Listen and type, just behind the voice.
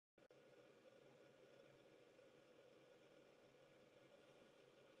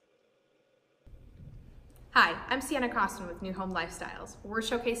Hi, I'm Sienna Costin with New Home Lifestyles. We're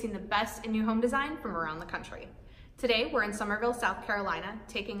showcasing the best in new home design from around the country. Today, we're in Summerville, South Carolina,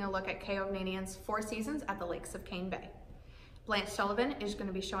 taking a look at Hovnanian's Four Seasons at the Lakes of Cane Bay. Blanche Sullivan is going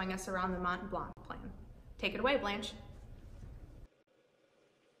to be showing us around the Mont Blanc plan. Take it away, Blanche.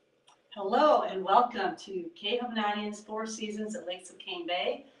 Hello and welcome to Hovnanian's Four Seasons at Lakes of Cane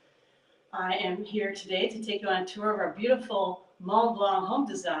Bay. I am here today to take you on a tour of our beautiful Mont Blanc home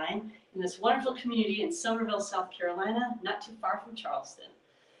design in this wonderful community in Summerville, South Carolina, not too far from Charleston.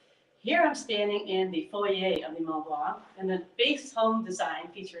 Here I'm standing in the foyer of the Mont Blanc, and the base home design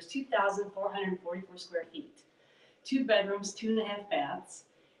features 2,444 square feet, 2 bedrooms, 2.5 baths,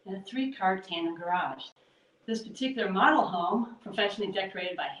 and a 3-car tandem garage. This particular model home, professionally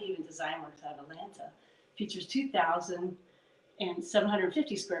decorated by Haven Design Works out of Atlanta, features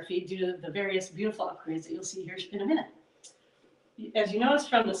 2,750 square feet due to the various beautiful upgrades that you'll see here in a minute. As you notice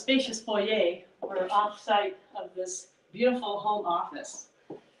from the spacious foyer, we're off-site of this beautiful home office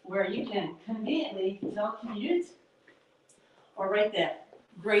where you can conveniently telecommute or write that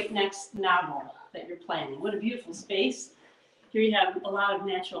great next novel that you're planning. What a beautiful space. Here you have a lot of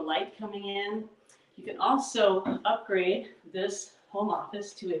natural light coming in. You can also upgrade this home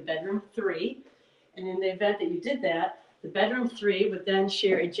office to a bedroom 3. And in the event that you did that, the bedroom 3 would then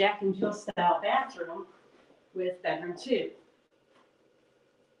share a Jack and Jill style bathroom with bedroom 2.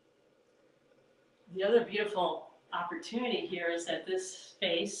 The other beautiful opportunity here is that this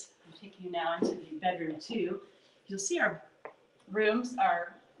space, I'm taking you now into the bedroom 2. You'll see our rooms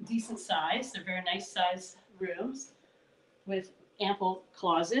are decent size. They're very nice size rooms with ample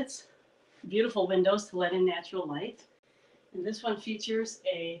closets, beautiful windows to let in natural light. And this one features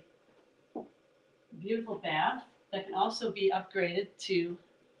a beautiful bath that can also be upgraded to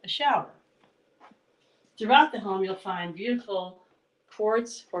a shower. Throughout the home, you'll find beautiful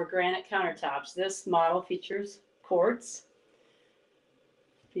quartz or granite countertops. This model features quartz.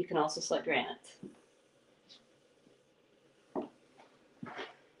 You can also select granite. Now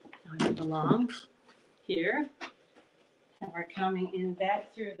we move along here, and we're coming in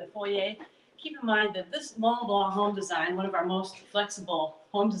back through the foyer. Keep in mind that this Mont Blanc home design, one of our most flexible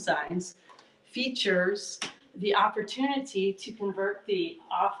home designs, features the opportunity to convert the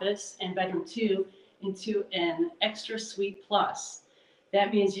office and bedroom 2 into an extra suite plus.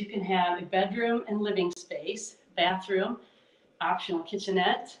 That means you can have a bedroom and living space, bathroom, optional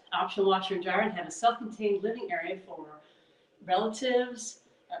kitchenette, optional washer and dryer, and have a self-contained living area for relatives,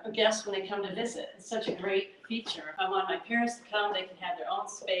 guests when they come to visit. It's such a great feature. If I want my parents to come, they can have their own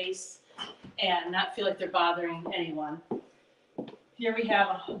space and not feel like they're bothering anyone. Here we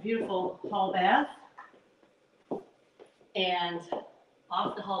have a beautiful hall bath. And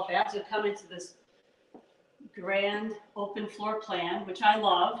off the hall bath, you'll come into this grand open floor plan, which I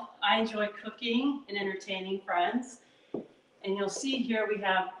love. I enjoy cooking and entertaining friends. And you'll see here we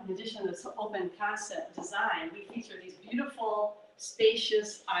have, in addition to this open concept design, we feature these beautiful,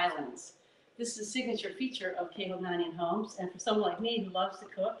 spacious islands. This is a signature feature of Hovnanian Homes, and for someone like me who loves to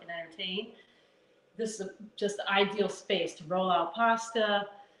cook and entertain, this is just the ideal space to roll out pasta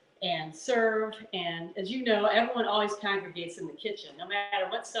and serve. And as you know, everyone always congregates in the kitchen. No matter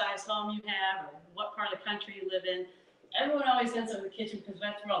what size home you have or what part of the country you live in, everyone always ends up in the kitchen because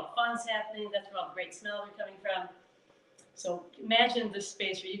that's where all the fun's happening, that's where all the great smells are coming from. So imagine this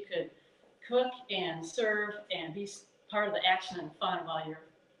space where you could cook and serve and be part of the action and fun while your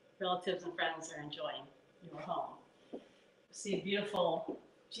relatives and friends are enjoying your home. See beautiful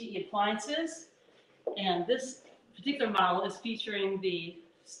GE appliances, and this particular model is featuring the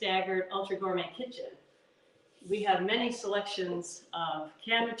staggered ultra gourmet kitchen. We have many selections of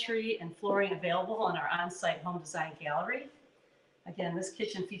cabinetry and flooring available in our on-site home design gallery. Again, this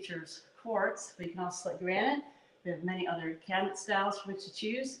kitchen features quartz, but you can also select granite. We have many other cabinet styles for which to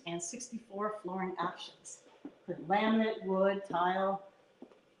choose, and 64 flooring options with laminate, wood, tile,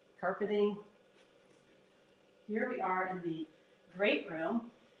 carpeting. Here we are in the great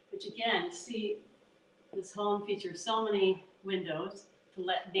room, which again, you see this home features so many windows to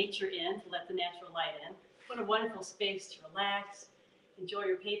let nature in, to let the natural light in. What a wonderful space to relax, enjoy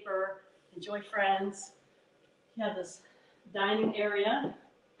your paper, enjoy friends. You have this dining area,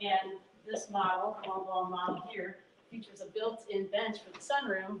 and this model, Mont Blanc model here, features a built-in bench for the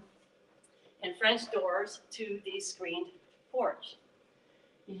sunroom and French doors to the screened porch.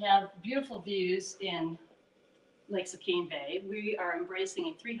 You have beautiful views in Lakes of Cane Bay. We are embracing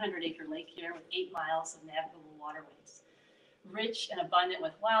a 300-acre lake here with 8 miles of navigable waterways. Rich and abundant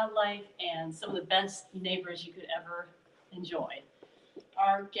with wildlife and some of the best neighbors you could ever enjoy.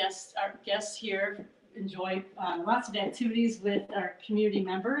 Our guests here enjoy lots of activities with our community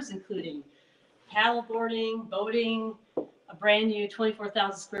members, including paddleboarding, boating, a brand new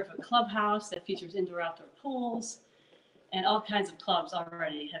 24,000 square foot clubhouse that features indoor-outdoor pools, and all kinds of clubs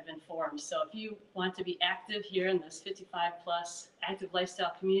already have been formed. So if you want to be active here in this 55+ active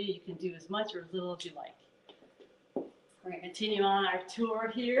lifestyle community, you can do as much or as little as you like. We're going to continue on our tour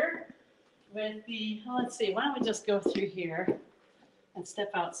here with the, well, let's see, why don't we just go through here and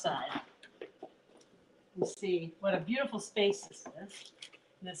step outside and see what a beautiful space this is.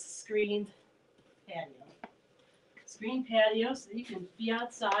 This screened patio. Screened patio so you can be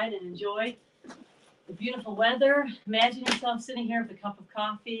outside and enjoy the beautiful weather. Imagine yourself sitting here with a cup of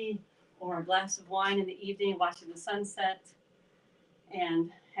coffee or a glass of wine in the evening, watching the sunset, and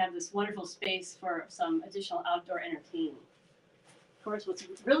have this wonderful space for some additional outdoor entertaining. Of course, what's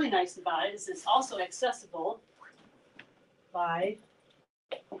really nice about it is it's also accessible by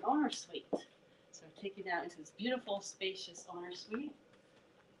the owner suite. So taking you out into this beautiful, spacious owner suite.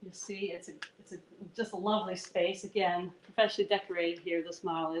 You'll see it's just a lovely space. Again, professionally decorated here. This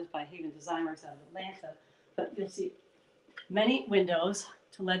model is by Haven Designers out of Atlanta. But you'll see many windows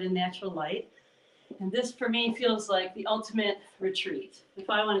to let in natural light. And this, for me, feels like the ultimate retreat.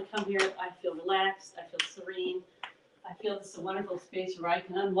 If I want to come here, I feel relaxed. I feel serene. I feel this is a wonderful space where I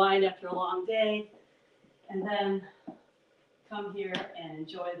can unwind after a long day and then come here and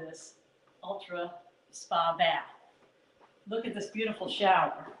enjoy this ultra spa bath. Look at this beautiful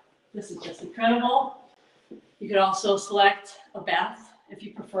shower. This is just incredible. You could also select a bath if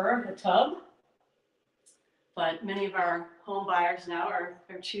you prefer, a tub. But many of our home buyers now are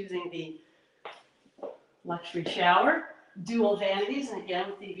choosing the luxury shower. Dual vanities, and again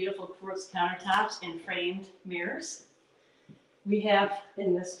with the beautiful quartz countertops and framed mirrors. We have,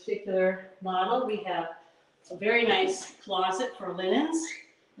 in this particular model, we have a very nice closet for linens,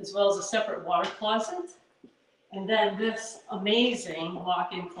 as well as a separate water closet. And then this amazing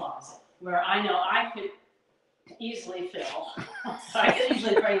walk-in closet, where I know I could easily fill. So I could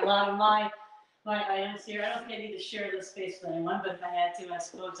easily bring a lot of my items here. I don't think I need to share this space with anyone, but if I had to, I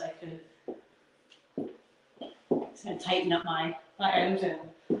suppose I could kind of tighten up my items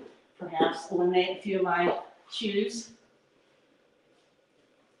and perhaps eliminate a few of my shoes.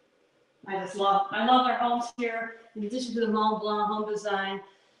 I love our homes here. In addition to the Mont Blanc home design,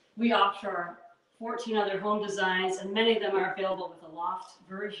 we offer 14 other home designs, and many of them are available with a loft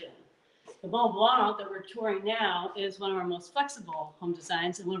version. The Mont Blanc that we're touring now is one of our most flexible home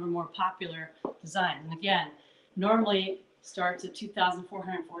designs and one of our more popular designs. And again, normally starts at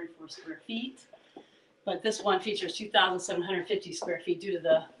 2,444 square feet, but this one features 2,750 square feet due to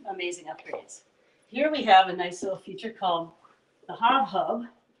the amazing upgrades. Here we have a nice little feature called the Hob Hub,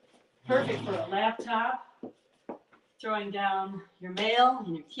 perfect for a laptop, throwing down your mail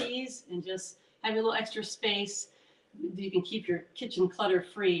and your keys, and just have a little extra space. You can keep your kitchen clutter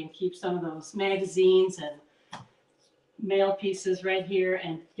free and keep some of those magazines and mail pieces right here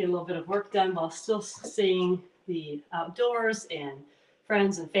and get a little bit of work done while still seeing the outdoors and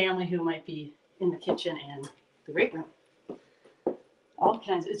friends and family who might be in the kitchen and the great room. All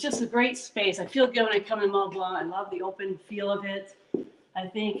kinds. It's just a great space. I feel good when I come to Mont Blanc. I love the open feel of it. I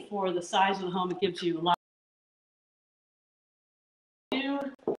think for the size of the home, it gives you a lot to do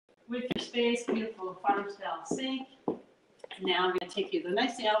with your space. Beautiful farm-style sink. Now I'm going to take you. The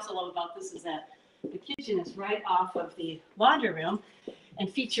nice thing I also love about this is that the kitchen is right off of the laundry room and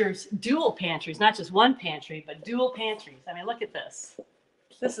features dual pantries, not just one pantry, but dual pantries. I mean, look at this.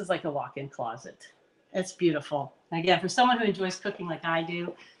 This is like a walk-in closet. It's beautiful. And again, for someone who enjoys cooking like I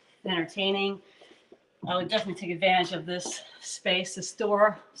do, and entertaining, I would definitely take advantage of this space to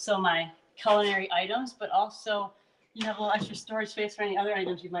store some of my culinary items, but also you have a little extra storage space for any other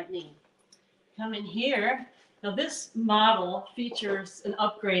items you might need. Come in here. Now this model features an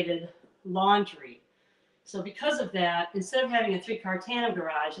upgraded laundry. So because of that, instead of having a 3-car tandem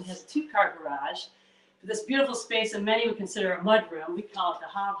garage, it has a 2-car garage. This beautiful space that many would consider a mudroom. We call it the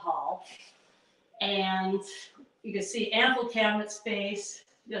Hob Hall. And you can see ample cabinet space.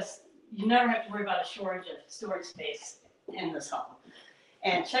 Just, you never have to worry about a shortage of storage space in this home.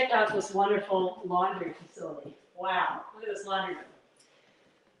 And check out this wonderful laundry facility. Wow, look at this laundry room.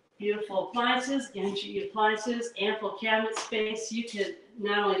 Beautiful appliances, energy appliances, ample cabinet space. You could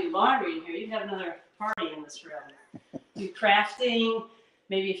not only do laundry in here, you have another party in this room. Do crafting,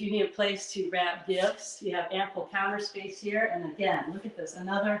 maybe if you need a place to wrap gifts, you have ample counter space here. And again, look at this,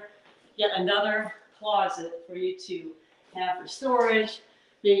 yet another closet for you to have for storage,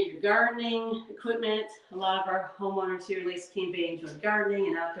 maybe your gardening equipment. A lot of our homeowners here in Lake Cane Bay enjoy gardening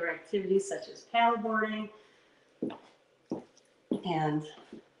and outdoor activities such as paddleboarding. And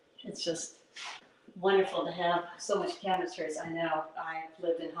it's just wonderful to have so much cabinet space. I know I've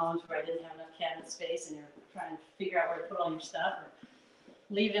lived in homes where I didn't have enough cabinet space and you're trying to figure out where to put all your stuff or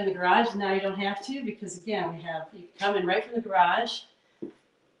leave it in the garage. Now you don't have to, because again, you come in right from the garage,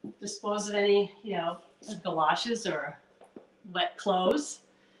 dispose of any, galoshes or wet clothes,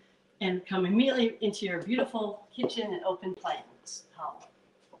 and come immediately into your beautiful kitchen and open plans home.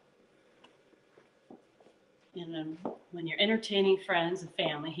 And then when you're entertaining friends and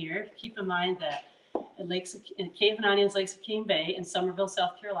family here, keep in mind that in Hovnanian Lakes of Cane Bay in Summerville,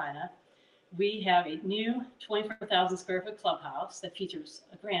 South Carolina, we have a new 24,000 square foot clubhouse that features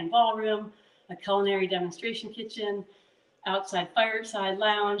a grand ballroom, a culinary demonstration kitchen, outside fireside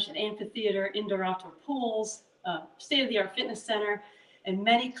lounge, an amphitheater, indoor-outdoor pools, state-of-the-art fitness center, and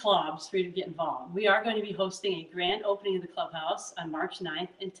many clubs for you to get involved. We are going to be hosting a grand opening of the clubhouse on March 9th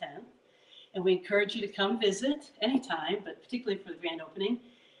and 10th. And we encourage you to come visit anytime, but particularly for the grand opening,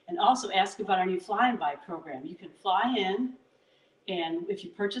 and also ask about our new fly-in buy program. You can fly in, and if you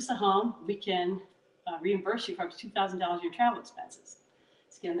purchase a home, we can reimburse you for up to $2,000 in your travel expenses.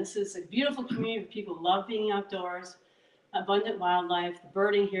 So again, this is a beautiful community of people who love being outdoors, abundant wildlife. The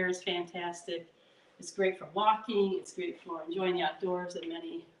birding here is fantastic. It's great for walking. It's great for enjoying the outdoors, and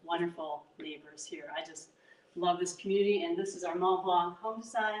many wonderful neighbors here. I just love this community, and this is our Mont Blanc home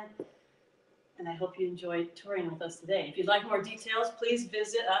design. And I hope you enjoyed touring with us today. If you'd like more details, please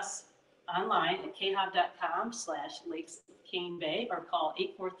visit us online at khob.com/Lakes Cane Bay or call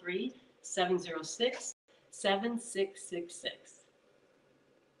 843-706-7666.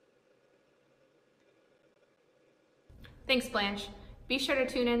 Thanks, Blanche. Be sure to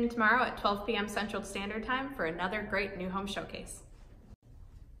tune in tomorrow at 12 p.m. Central Standard Time for another great new home showcase.